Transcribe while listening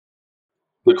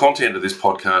The content of this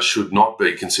podcast should not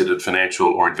be considered financial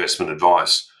or investment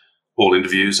advice. All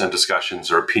interviews and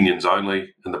discussions are opinions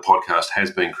only, and the podcast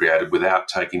has been created without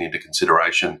taking into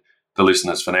consideration the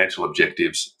listener's financial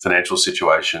objectives, financial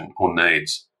situation, or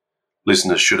needs.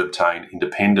 Listeners should obtain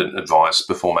independent advice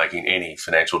before making any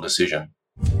financial decision.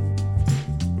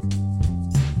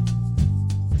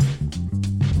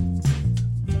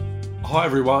 Hi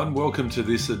everyone, welcome to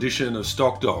this edition of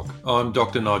Stock Doc. I'm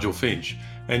Dr. Nigel Finch,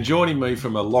 and joining me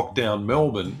from a lockdown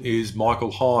Melbourne is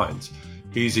Michael Hynes.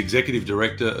 He's Executive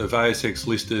Director of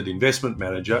ASX-listed investment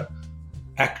manager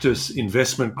Auctus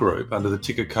Investment Group under the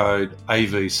ticker code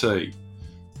AVC.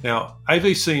 Now,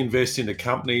 AVC invests into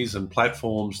companies and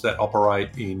platforms that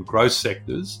operate in growth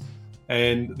sectors,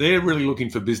 and they're really looking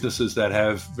for businesses that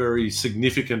have very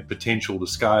significant potential to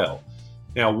scale.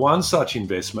 Now, one such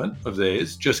investment of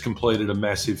theirs just completed a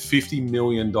massive $50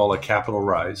 million capital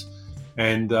raise,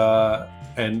 and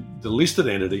the listed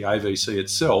entity, AVC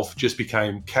itself, just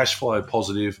became cash flow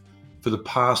positive for the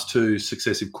past two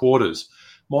successive quarters.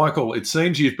 Michael, it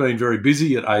seems you've been very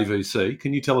busy at AVC.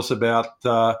 Can you tell us about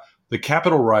the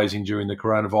capital raising during the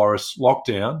coronavirus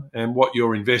lockdown and what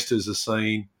your investors are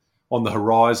seeing on the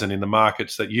horizon in the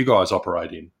markets that you guys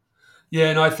operate in?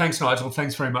 Yeah, no, thanks, Nigel.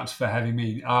 Thanks very much for having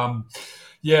me.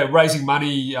 Raising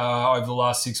money over the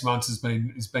last 6 months has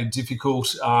been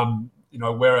difficult.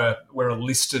 We're a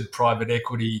listed private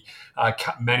equity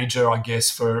manager, I guess,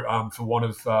 for want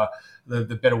of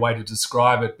the better way to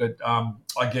describe it. But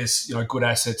I guess good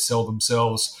assets sell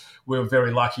themselves. We were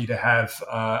very lucky to have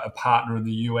a partner in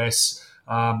the US,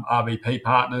 RBP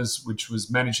Partners, which was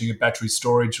managing a battery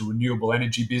storage and renewable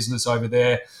energy business over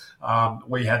there.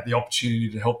 We had the opportunity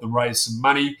to help them raise some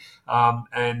money,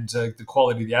 and the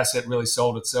quality of the asset really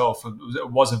sold itself. And it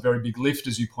was a very big lift,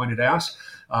 as you pointed out.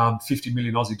 50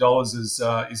 million Aussie dollars is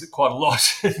quite a lot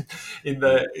in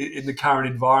the current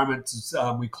environment.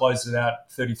 We closed it out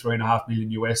 33.5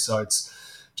 million US, so it's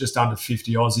just under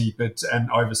 50 Aussie, and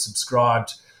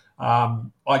oversubscribed.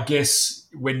 I guess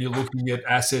when you're looking at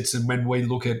assets, and when we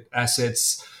look at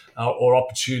assets or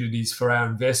opportunities for our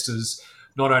investors,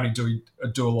 not only do we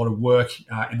do a lot of work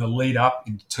in the lead up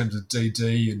in terms of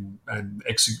DD and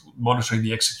monitoring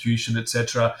the execution,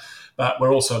 etc., but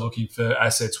we're also looking for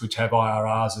assets which have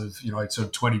IRRs of sort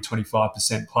of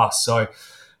 20-25% plus. So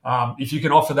if you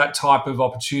can offer that type of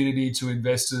opportunity to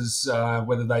investors,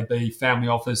 whether they be family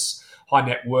office, high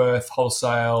net worth,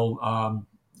 wholesale,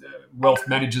 wealth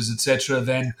managers, etc.,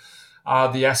 then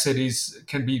the asset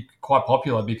can be quite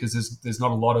popular because there's not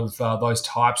a lot of those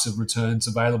types of returns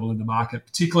available in the market,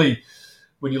 particularly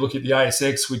when you look at the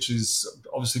ASX, which is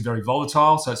obviously very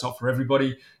volatile, so it's not for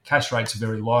everybody. Cash rates are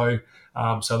very low.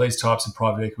 So these types of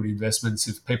private equity investments,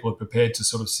 if people are prepared to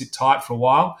sort of sit tight for a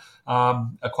while, are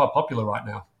quite popular right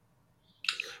now.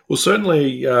 Well,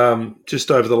 certainly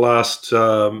just over the last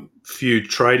few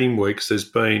trading weeks, there's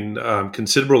been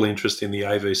considerable interest in the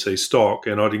AVC stock,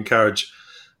 and I'd encourage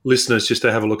listeners just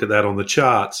to have a look at that on the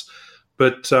charts.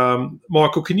 But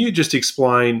Michael, can you just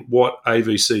explain what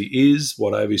AVC is,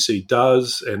 what AVC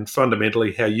does, and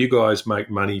fundamentally how you guys make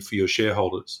money for your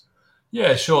shareholders?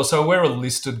 Yeah, sure. So we're a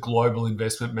listed global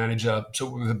investment manager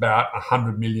with about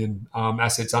 100 million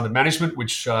assets under management,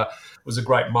 which was a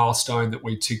great milestone that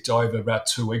we ticked over about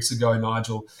 2 weeks ago,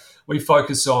 Nigel. We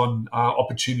focus on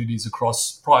opportunities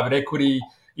across private equity,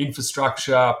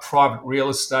 infrastructure, private real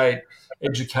estate,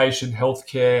 education,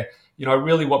 healthcare,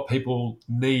 really what people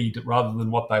need rather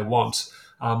than what they want.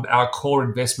 Our core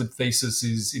investment thesis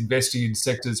is investing in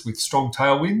sectors with strong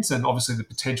tailwinds and obviously the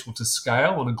potential to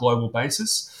scale on a global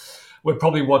basis. We're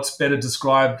probably what's better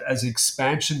described as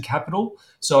expansion capital.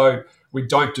 So we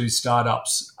don't do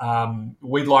startups.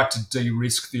 We like to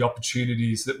de-risk the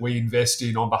opportunities that we invest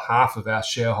in on behalf of our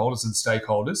shareholders and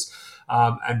stakeholders.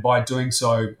 And by doing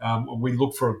so, we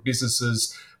look for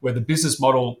businesses where the business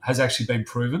model has actually been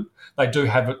proven. They do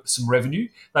have some revenue.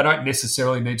 They don't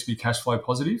necessarily need to be cash flow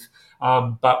positive,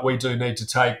 but we do need to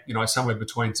take somewhere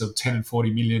between sort of 10 and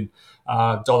 40 million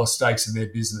dollar stakes in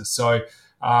their business. So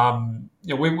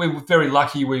we're very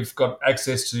lucky. We've got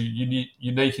access to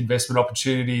unique investment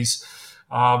opportunities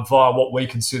via what we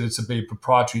consider to be a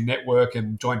proprietary network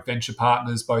and joint venture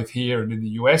partners both here and in the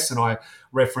US. And I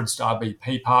referenced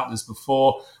RBP Partners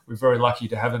before. We're very lucky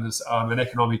to have an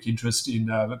economic interest in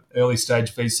an early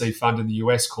stage VC fund in the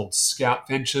US called Scout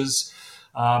Ventures.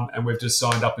 And we've just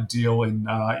signed up a deal in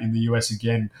the US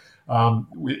again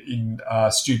in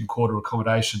student quarter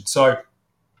accommodation. So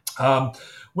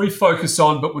we focus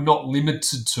on, but we're not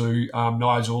limited to,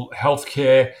 Nigel,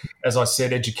 healthcare, as I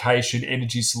said, education,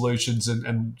 energy solutions,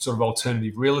 and sort of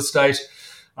alternative real estate.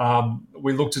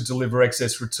 We look to deliver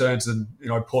excess returns and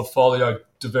portfolio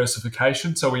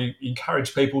diversification. So we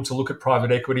encourage people to look at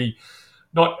private equity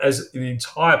not as an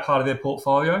entire part of their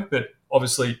portfolio, but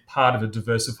obviously part of a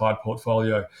diversified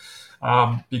portfolio,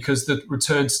 because the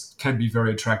returns can be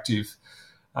very attractive.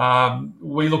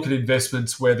 We look at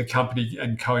investments where the company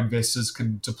and co-investors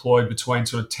can deploy between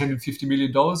sort of $10 and $50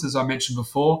 million, as I mentioned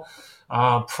before.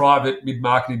 Private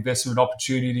mid-market investment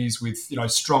opportunities with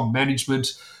strong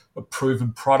management, a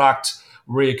proven product,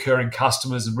 reoccurring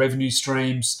customers and revenue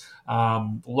streams.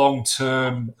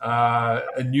 Long-term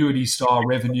annuity-style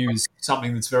revenue is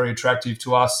something that's very attractive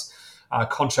to us.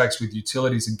 Contracts with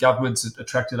utilities and governments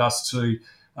attracted us to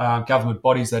government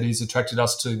bodies, that is, attracted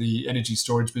us to the energy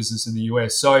storage business in the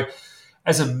US. So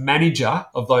as a manager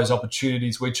of those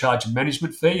opportunities, we charge a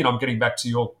management fee. And I'm getting back to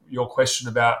your question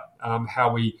about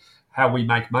how we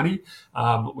make money.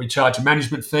 We charge a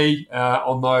management fee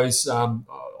on those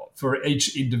for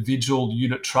each individual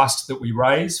unit trust that we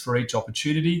raise for each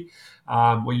opportunity.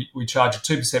 We charge a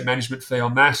 2% management fee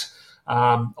on that.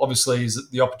 Obviously, as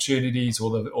the opportunities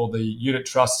or the unit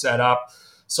trusts add up,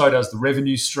 so does the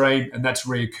revenue stream, and that's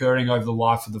reoccurring over the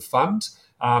life of the fund,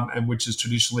 and which is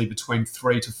traditionally between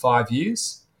 3 to 5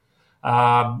 years.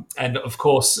 And of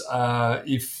course,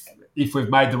 if we've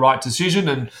made the right decision,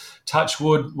 and touch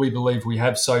wood, we believe we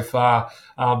have so far,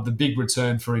 the big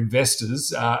return for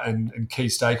investors and key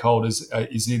stakeholders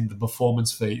is in the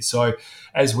performance fee. So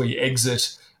as we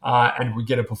exit and we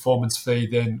get a performance fee,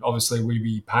 then obviously we'll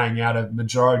be paying out a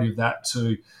majority of that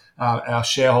to our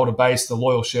shareholder base, the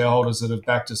loyal shareholders that have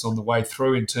backed us on the way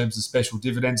through in terms of special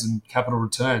dividends and capital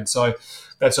return. So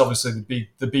that's obviously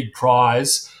the big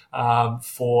prize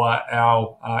for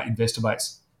our investor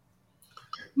base.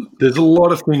 There's a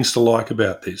lot of things to like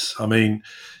about this. I mean,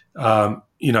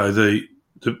 the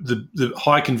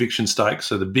high conviction stakes,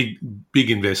 so the big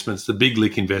investments, the big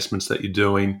lick investments that you're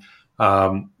doing,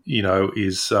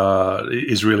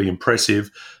 is really impressive.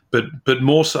 But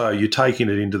more so, you're taking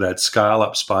it into that scale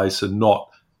up space and not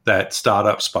that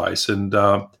startup space. And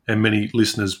many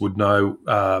listeners would know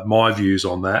my views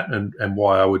on that and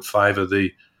why I would favour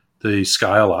the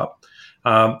scale up.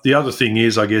 The other thing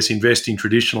is, I guess, investing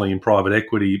traditionally in private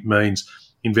equity means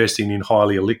investing in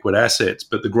highly illiquid assets.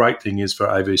 But the great thing is for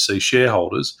AVC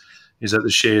shareholders is that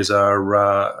the shares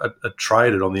are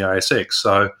traded on the ASX.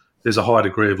 So there's a high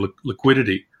degree of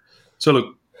liquidity. So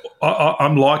look,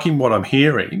 I'm liking what I'm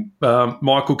hearing.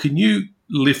 Michael, can you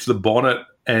lift the bonnet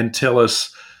and tell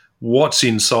us what's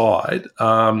inside?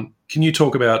 Can you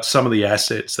talk about some of the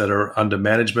assets that are under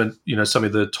management, some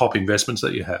of the top investments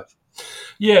that you have?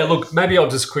 Yeah, look, maybe I'll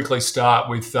just quickly start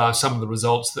with some of the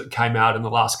results that came out in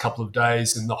the last couple of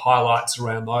days and the highlights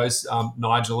around those,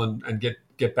 Nigel, and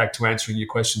get back to answering your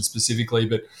question specifically.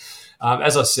 But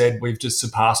as I said, we've just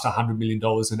surpassed $100 million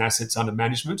in assets under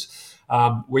management.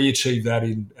 We achieved that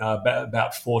in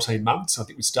about 14 months. I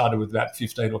think we started with about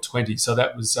 15 or 20. So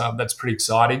that's pretty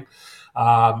exciting.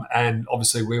 And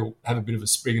obviously we'll have a bit of a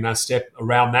spring in our step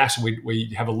around that. And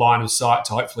we have a line of sight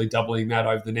to hopefully doubling that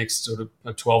over the next sort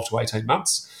of 12 to 18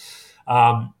 months.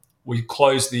 We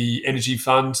closed the energy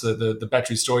fund, the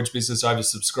battery storage business,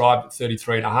 oversubscribed at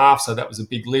 33.5. So that was a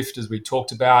big lift, as we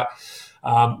talked about.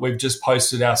 We've just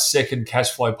posted our second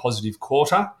cash flow positive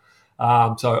quarter.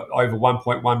 So over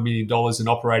 $1.1 million in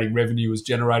operating revenue was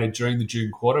generated during the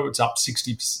June quarter. It's up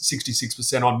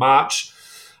 66% on March.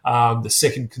 The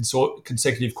second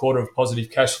consecutive quarter of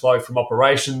positive cash flow from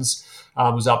operations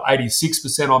was up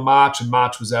 86% on March, and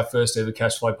March was our first ever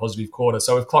cash flow positive quarter.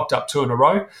 So we've clocked up 2 in a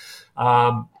row.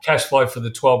 Cash flow for the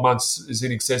 12 months is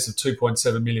in excess of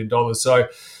 $2.7 million. So,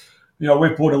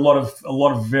 we've put a lot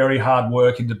of very hard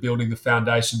work into building the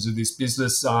foundations of this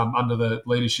business under the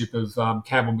leadership of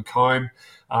Campbell McComb,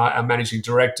 our managing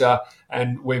director,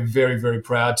 and we're very, very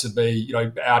proud to be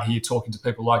out here talking to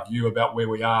people like you about where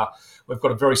we are. We've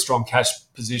got a very strong cash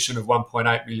position of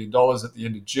 $1.8 million at the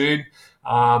end of June,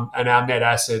 and our net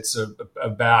assets are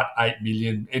about 8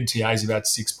 million. NTA is about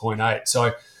 6.8.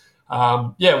 So,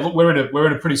 look, we're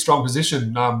in a pretty strong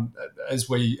position as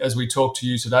we talk to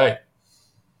you today.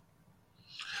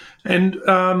 And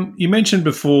you mentioned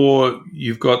before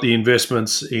you've got the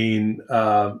investments in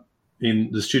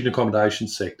the student accommodation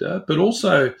sector, but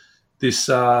also this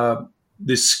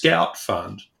Scout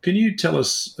fund. Can you tell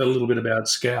us a little bit about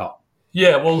Scout?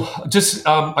 Yeah, well,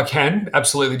 I can,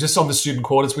 absolutely. Just on the student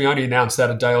quarters, we only announced that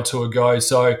a day or two ago.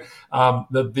 So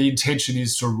the intention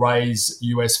is to raise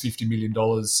US $50 million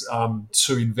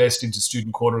to invest into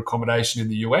student quarter accommodation in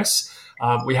the US.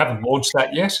 We haven't launched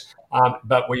that yet,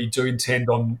 but we do intend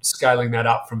on scaling that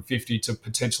up from 50 to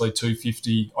potentially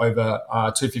 250 over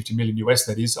 250 million US,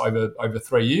 that is, over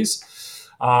 3 years.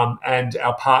 and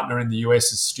our partner in the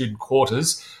US is Student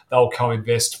Quarters. They'll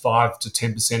co-invest 5 to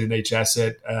 10% in each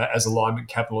asset as alignment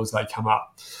capital as they come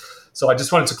up. So I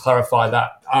just wanted to clarify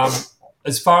that.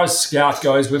 As far as Scout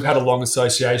goes, we've had a long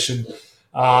association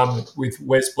with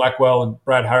Wes Blackwell and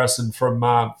Brad Harrison from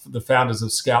the founders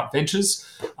of Scout Ventures.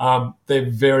 They're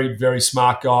very, very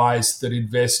smart guys that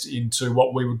invest into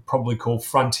what we would probably call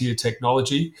frontier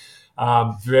technology,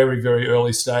 very, very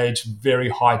early stage, very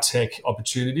high-tech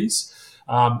opportunities.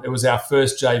 It was our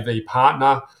first JV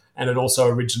partner, and it also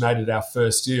originated our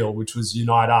first deal, which was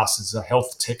Unite Us as a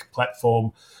health tech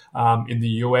platform in the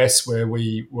US, where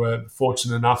we were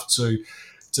fortunate enough to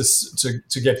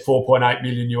get $4.8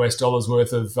 million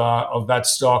worth of that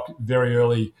stock very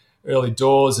early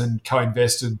doors, and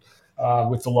co-invested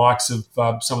with the likes of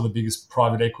some of the biggest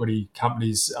private equity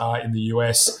companies in the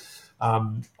US.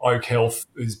 Oak Health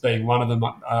is being one of them,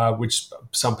 which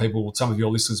some of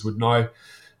your listeners would know.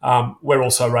 We're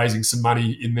also raising some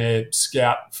money in their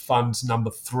Scout Fund number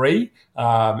 3,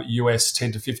 US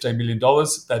 $10 to $15 million.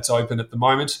 That's open at the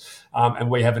moment.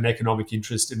 And we have an economic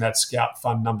interest in that Scout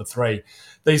Fund number 3.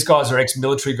 These guys are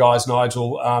ex-military guys,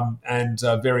 Nigel, and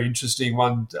very interesting.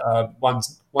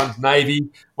 One's Navy,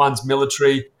 one's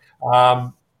military.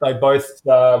 They both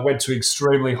went to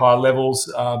extremely high levels.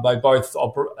 They both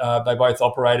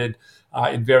operated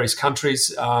in various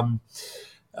countries.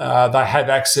 They have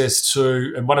access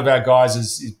to, and one of our guys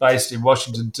is based in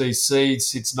Washington, D.C.,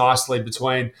 sits nicely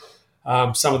between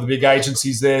some of the big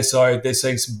agencies there. So they're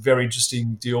seeing some very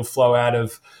interesting deal flow out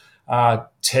of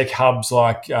tech hubs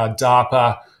like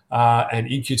DARPA and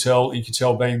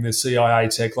Incutel being the CIA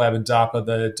tech lab, and DARPA,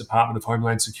 the Department of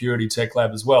Homeland Security tech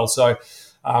lab as well. So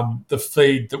the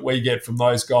feed that we get from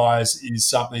those guys is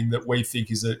something that we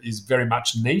think is very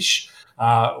much niche.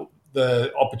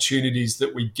 The opportunities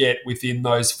that we get within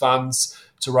those funds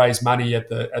to raise money at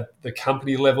the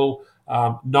company level,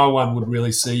 no one would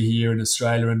really see here in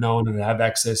Australia, and no one would have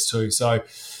access to. So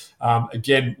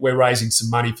again, we're raising some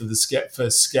money for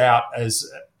Scout as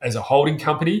a holding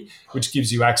company, which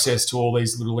gives you access to all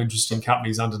these little interesting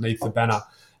companies underneath the banner,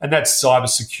 and that's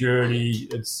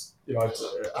cybersecurity. It's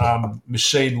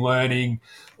machine learning,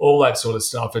 all that sort of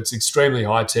stuff. It's extremely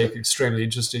high tech, extremely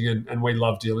interesting, and we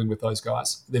love dealing with those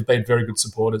guys. They've been very good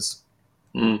supporters.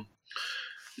 Mm.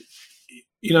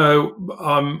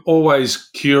 I'm always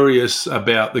curious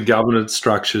about the governance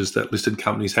structures that listed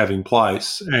companies have in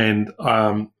place, and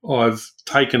I've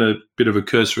taken a bit of a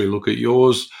cursory look at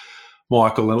yours,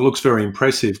 Michael, and it looks very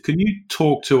impressive. Can you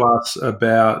talk to us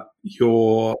about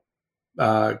your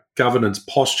governance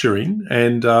posturing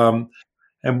and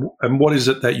what is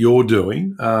it that you're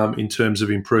doing in terms of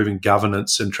improving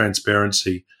governance and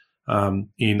transparency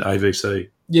in AVC?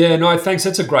 Yeah, no, thanks.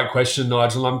 That's a great question,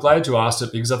 Nigel. I'm glad you asked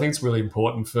it, because I think it's really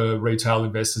important for retail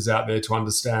investors out there to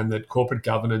understand that corporate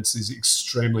governance is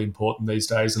extremely important these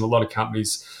days, and a lot of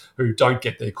companies who don't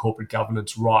get their corporate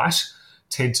governance right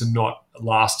tend to not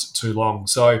last too long.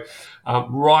 So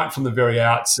right from the very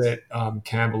outset,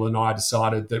 Campbell and I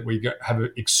decided that we have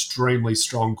an extremely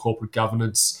strong corporate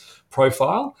governance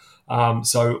profile.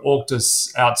 So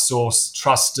Auctus outsourced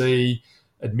trustee,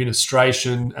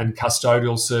 administration and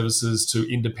custodial services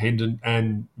to independent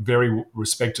and very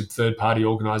respected third-party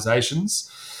organisations.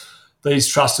 These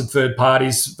trusted third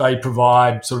parties, they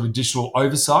provide sort of additional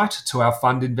oversight to our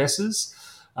fund investors.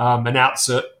 And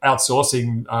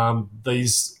outsourcing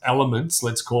these elements,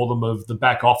 let's call them, of the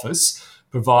back office,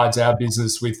 provides our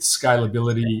business with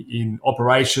scalability in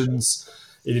operations.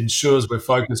 It ensures we're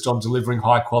focused on delivering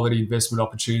high-quality investment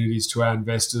opportunities to our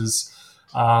investors.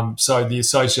 So the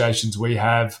associations we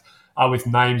have are with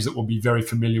names that will be very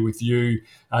familiar with you,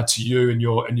 to you and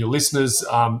your listeners.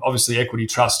 Obviously, Equity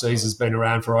Trustees has been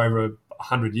around for over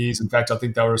 100 years. In fact, I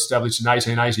think they were established in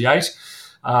 1888.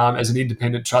 As an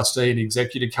independent trustee and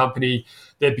executive company.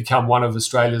 They've become one of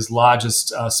Australia's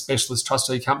largest specialist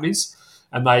trustee companies,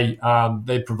 and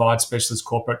they provide specialist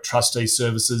corporate trustee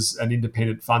services and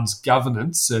independent funds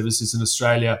governance services in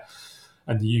Australia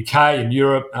and the UK and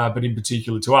Europe, but in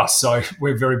particular to us. So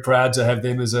we're very proud to have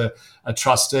them as a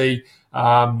trustee.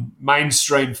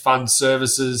 Mainstream Fund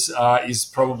Services is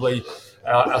probably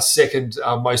our second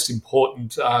most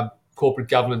important corporate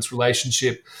governance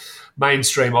relationship.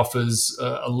 Mainstream offers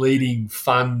a leading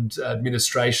fund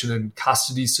administration and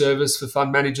custody service for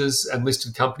fund managers and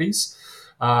listed companies.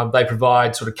 They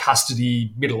provide sort of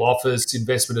custody, middle office,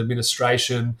 investment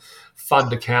administration,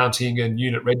 fund accounting and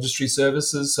unit registry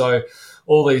services. So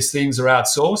all these things are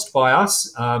outsourced by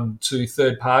us to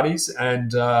third parties,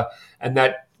 and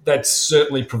that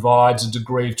certainly provides a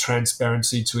degree of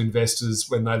transparency to investors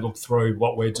when they look through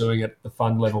what we're doing at the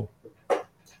fund level.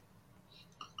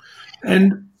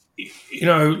 And,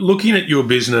 looking at your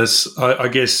business, I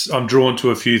guess I'm drawn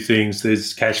to a few things.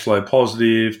 There's cash flow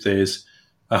positive. There's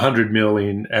 100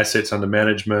 million assets under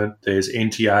management. There's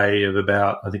NTA of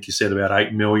about, I think you said about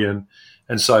 8 million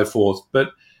and so forth.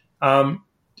 But,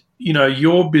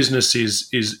 your business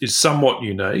is somewhat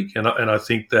unique. And I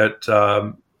think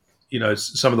that,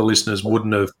 some of the listeners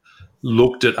wouldn't have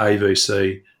looked at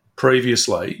AVC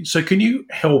previously. So can you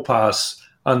help us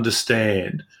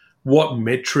understand what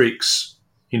metrics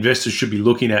investors should be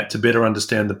looking at to better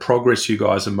understand the progress you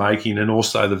guys are making and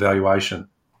also the valuation?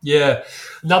 Yeah,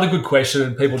 another good question,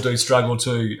 and people do struggle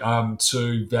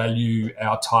to value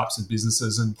our types of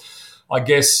businesses, and I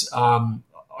guess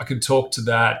I can talk to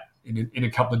that in a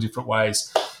couple of different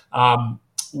ways.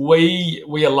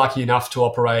 We are lucky enough to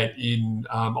operate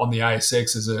on the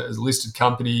ASX as a listed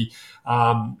company.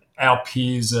 Our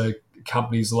peers are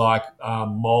companies like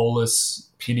Moelis,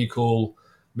 Pinnacle,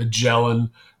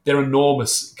 Magellan. They're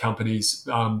enormous companies.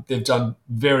 They've done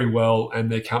very well,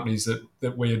 and they're companies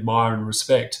that we admire and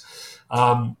respect.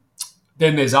 Then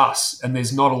there's us, and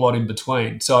there's not a lot in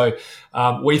between. So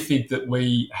we think that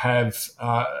we have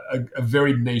a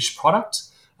very niche product.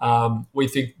 We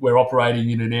think we're operating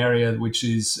in an area which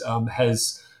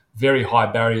has very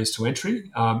high barriers to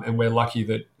entry, and we're lucky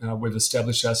that we've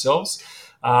established ourselves.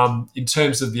 In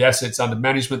terms of the assets under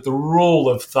management, the rule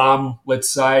of thumb, let's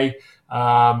say,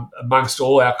 amongst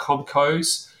all our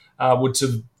compcos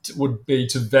would be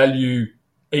to value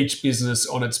each business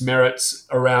on its merits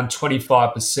around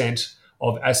 25%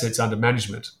 of assets under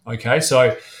management. Okay,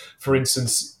 so for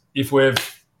instance, if we've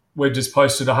just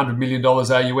posted $100 million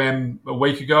AUM a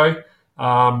week ago,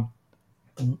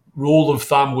 rule of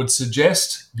thumb would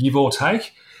suggest, give or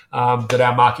take, that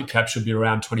our market cap should be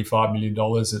around $25 million.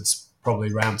 It's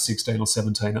probably around 16 or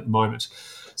 17 at the moment.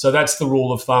 So that's the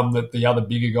rule of thumb that the other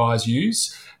bigger guys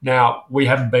use. Now, we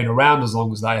haven't been around as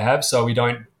long as they have, so we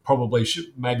don't command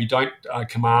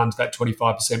that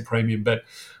 25% premium, but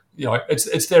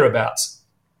it's thereabouts.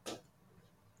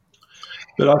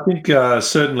 But I think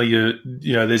certainly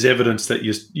there's evidence that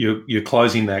you're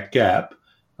closing that gap.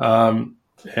 But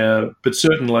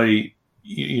certainly,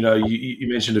 you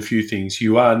mentioned a few things.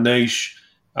 You are niche.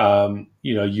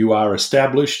 You are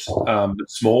established, but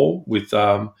small with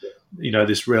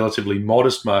this relatively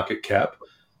modest market cap.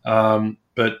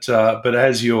 But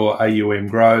as your AUM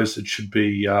grows, it should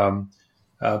be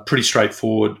pretty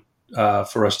straightforward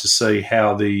for us to see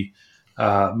how the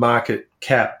market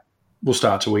cap will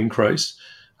start to increase,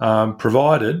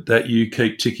 provided that you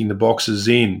keep ticking the boxes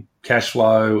in cash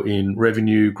flow, in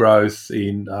revenue growth,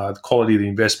 in the quality of the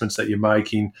investments that you're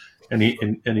making, and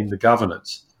in the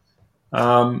governance.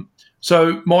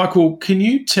 So, Michael, can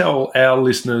you tell our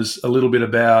listeners a little bit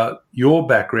about your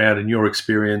background and your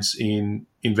experience in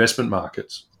investment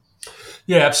markets?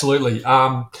 Yeah, absolutely.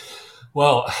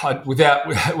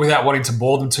 Without wanting to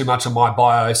bore them too much on my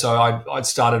bio, so I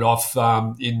started off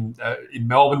in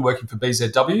Melbourne working for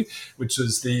BZW, which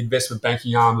was the investment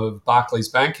banking arm of Barclays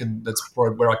Bank, and that's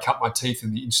where I cut my teeth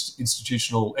in the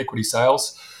institutional equity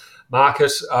sales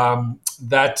market.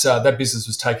 That business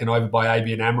was taken over by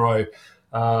ABN AMRO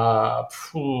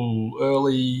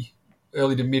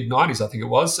early to mid 90s, I think it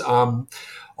was.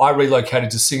 I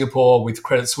relocated to Singapore with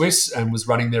Credit Suisse and was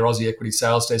running their Aussie equity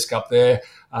sales desk up there.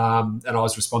 And I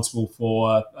was responsible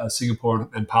for Singapore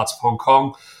and parts of Hong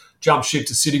Kong. Jumped ship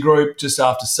to Citigroup just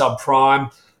after subprime.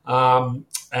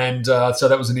 So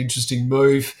that was an interesting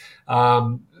move.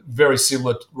 Very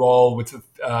similar role with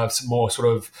some more sort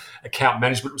of account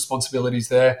management responsibilities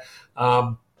there.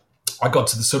 I got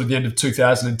to the end of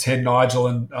 2010, Nigel,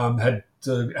 and had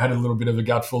a little bit of a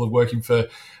gutful of working for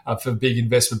big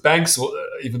investment banks.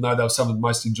 Even though they were some of the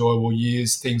most enjoyable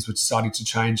years, things were starting to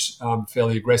change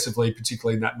fairly aggressively,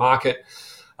 particularly in that market,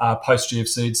 post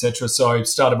GFC, etc. So I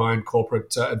started my own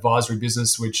corporate advisory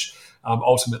business, which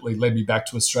ultimately led me back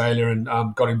to Australia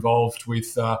and got involved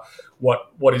with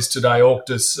what is today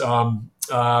Auctus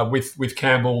with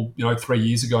Campbell, 3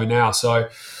 years ago now. So.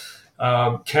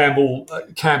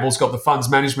 Campbell's got the funds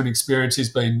management experience. He's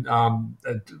been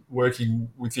working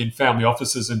within family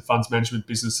offices and funds management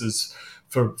businesses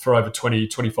for over 20,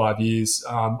 25 years.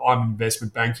 I'm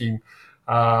investment banking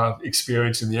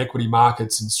experience in the equity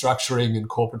markets and structuring and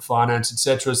corporate finance,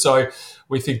 etc. So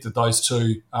we think that those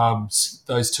two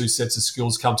sets of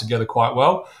skills come together quite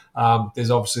well.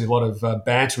 There's obviously a lot of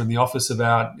banter in the office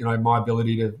about my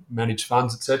ability to manage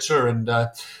funds, etc.,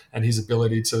 and his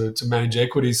ability to manage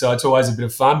equity. So it's always a bit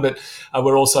of fun. But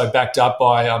we're also backed up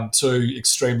by two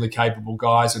extremely capable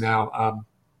guys in our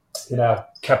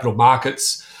capital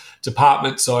markets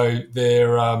department. So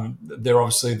they're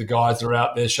obviously the guys that are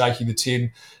out there shaking the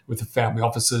tin with the family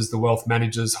offices, the wealth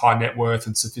managers, high net worth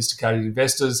and sophisticated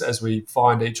investors as we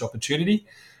find each opportunity.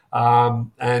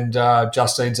 And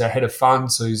Justine's our head of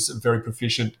funds, who's very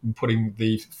proficient in putting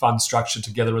the fund structure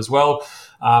together as well,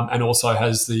 and also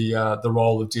has the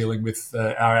role of dealing with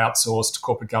our outsourced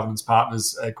corporate governance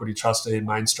partners, Equity Trustee and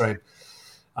Mainstream.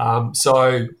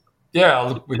 So, yeah,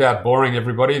 look, without boring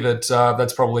everybody,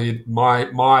 that's probably my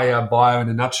bio in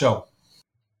a nutshell.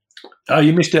 Oh,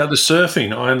 you missed out the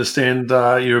surfing. I understand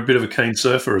you're a bit of a keen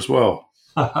surfer as well.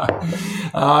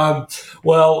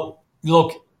 Well,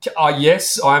 look,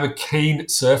 yes, I'm a keen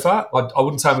surfer. I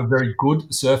wouldn't say I'm a very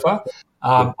good surfer.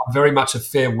 I'm very much a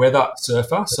fair weather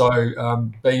surfer.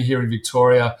 So being here in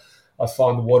Victoria, I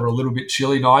find the water a little bit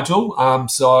chilly, Nigel.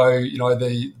 So,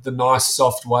 the nice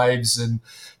soft waves and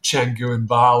Canggu and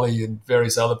Bali and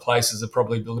various other places are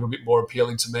probably a little bit more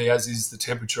appealing to me, as is the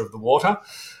temperature of the water.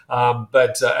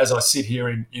 But as I sit here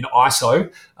in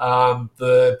ISO,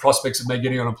 the prospects of me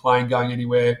getting on a plane going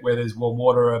anywhere where there's warm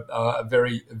water are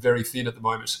very, very thin at the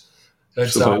moment.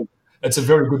 It's a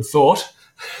very good thought.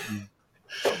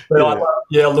 But I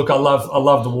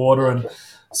love the water, and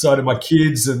so do my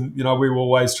kids. And we were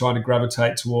always trying to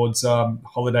gravitate towards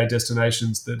holiday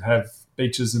destinations that have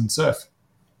beaches and surf.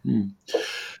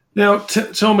 Now,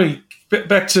 tell me,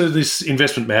 back to this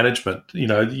investment management.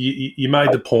 You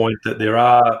made the point that there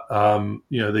are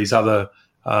these other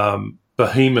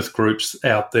behemoth groups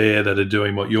out there that are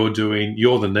doing what you're doing.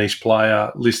 You're the niche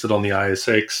player listed on the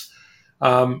ASX.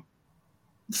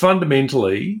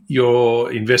 Fundamentally,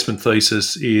 your investment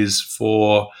thesis is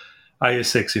for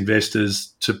ASX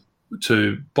investors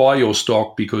to buy your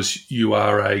stock because you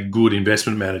are a good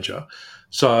investment manager.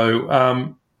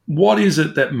 So what is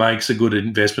it that makes a good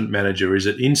investment manager? Is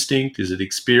it instinct? Is it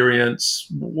experience?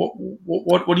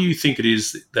 What do you think it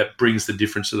is that brings the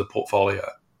difference to the portfolio?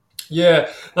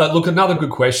 Yeah, look, another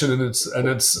good question, and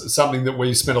it's something that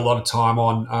we spent a lot of time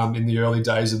on in the early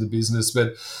days of the business.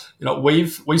 But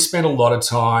we spent a lot of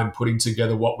time putting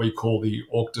together what we call the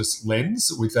Auctus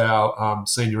lens with our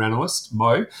senior analyst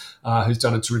Mo, who's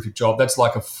done a terrific job. That's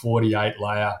like a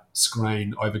 48-layer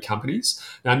screen over companies.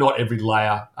 Now, not every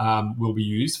layer will be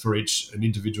used for an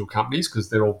individual companies because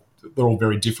they're all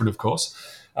very different, of course.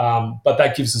 But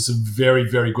that gives us a very,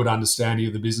 very good understanding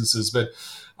of the businesses. But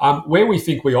where we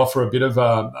think we offer a bit of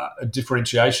a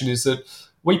differentiation is that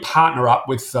we partner up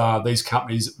with these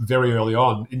companies very early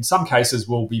on. In some cases,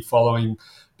 we'll be following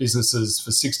businesses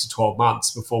for 6 to 12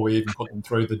 months before we even put them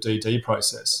through the DD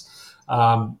process.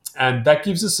 And that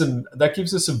gives us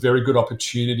a very good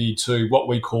opportunity to what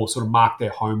we call sort of mark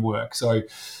their homework. So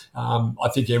I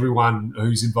think everyone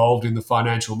who's involved in the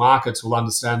financial markets will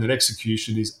understand that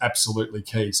execution is absolutely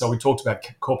key. So we talked about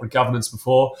corporate governance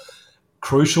before,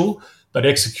 crucial. But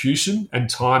execution and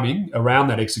timing around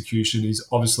that execution is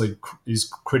obviously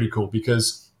critical,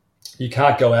 because you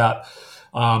can't go out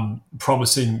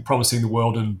promising the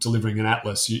world and delivering an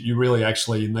atlas. You really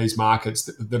actually, in these markets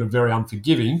that are very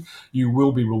unforgiving, you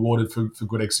will be rewarded for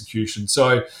good execution.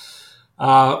 So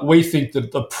we think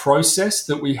that the process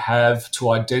that we have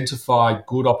to identify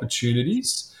good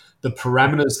opportunities, the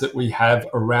parameters that we have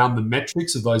around the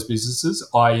metrics of those businesses,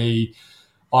 i.e.,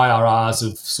 IRRs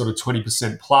of sort of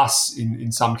 20% plus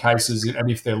in some cases, and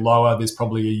if they're lower, there's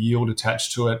probably a yield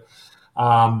attached to it.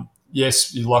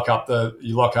 Yes, you lock up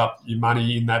your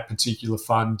money in that particular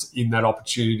fund in that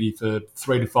opportunity for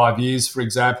 3 to 5 years, for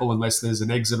example, unless there's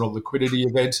an exit or liquidity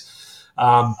event.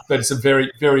 But it's a very,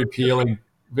 very appealing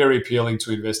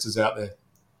to investors out there.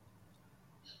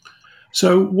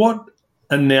 So, what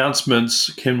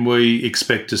announcements can we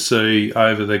expect to see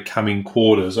over the coming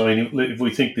quarters? I mean, if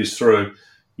we think this through,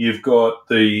 you've got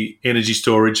the energy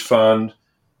storage fund,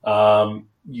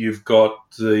 you've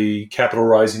got the capital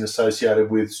raising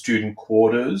associated with student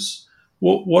quarters.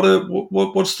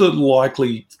 What's the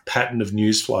likely pattern of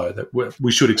news flow that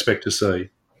we should expect to see?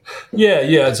 Yeah,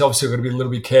 it's obviously going to be a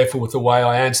little bit careful with the way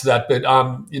I answer that, but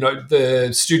the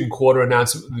student quarter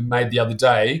announcement we made the other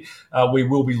day, we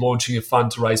will be launching a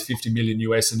fund to raise $50 million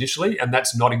US initially, and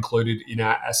that's not included in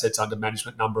our assets under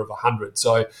management number of 100.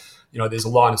 So, there's a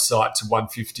line of sight to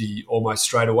 150 almost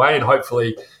straight away, and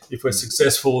hopefully, if we're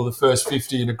successful in the first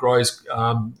 50 and it grows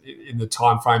in the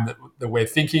time frame that we're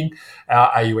thinking, our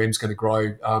AUM is going to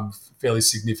grow fairly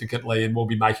significantly, and we'll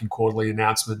be making quarterly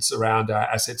announcements around our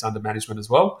assets under management as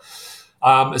well.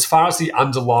 As far as the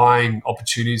underlying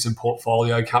opportunities and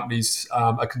portfolio companies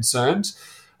are concerned,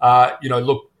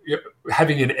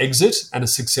 having an exit and a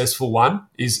successful one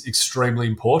is extremely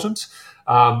important.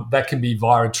 That can be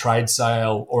via a trade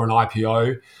sale or an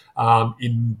IPO.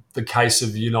 In the case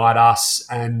of Unite Us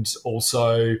and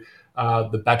also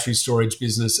the battery storage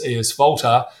business ES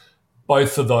Volta,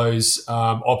 both of those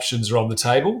options are on the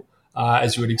table,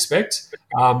 as you would expect.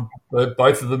 But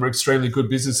both of them are extremely good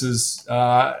businesses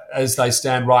as they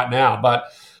stand right now.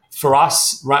 But for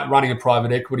us, running a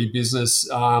private equity business,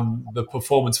 the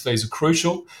performance fees are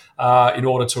crucial in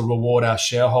order to reward our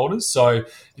shareholders. So,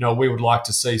 we would like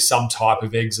to see some type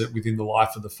of exit within the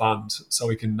life of the fund so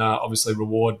we can obviously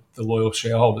reward the loyal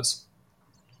shareholders.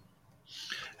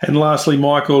 And lastly,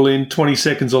 Michael, in 20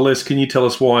 seconds or less, can you tell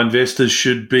us why investors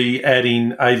should be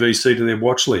adding AVC to their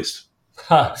watch list?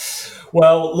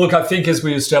 Well, look, I think as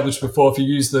we established before, if you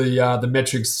use the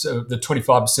metrics, the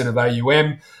 25% of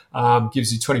AUM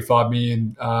gives you 25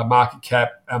 million market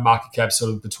cap. Our market cap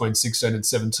sort of between 16 and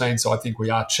 17. So I think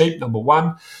we are cheap, number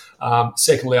one.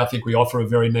 Secondly, I think we offer a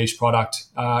very niche product.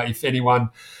 If anyone,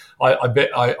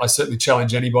 I certainly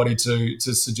challenge anybody to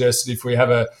suggest that if we have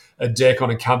a deck on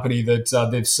a company that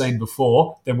they've seen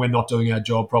before, then we're not doing our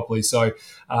job properly. So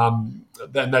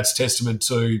that's testament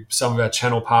to some of our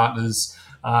channel partners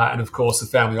and, of course, the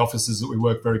family offices that we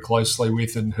work very closely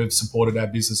with and have supported our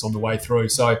business on the way through.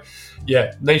 So,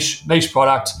 yeah, niche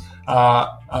product,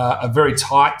 a very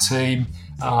tight team,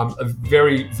 a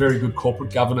very, very good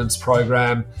corporate governance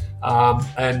program,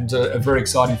 and a very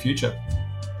exciting future.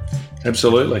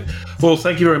 Absolutely. Well,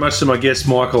 thank you very much to my guest,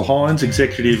 Michael Hynes,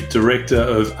 Executive Director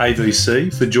of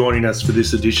AVC, for joining us for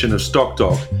this edition of Stock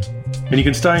Doc. And you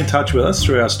can stay in touch with us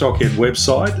through our Stockhead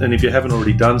website. And if you haven't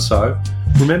already done so,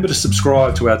 remember to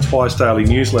subscribe to our twice daily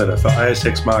newsletter for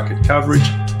ASX market coverage,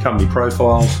 company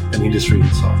profiles, and industry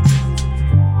insight.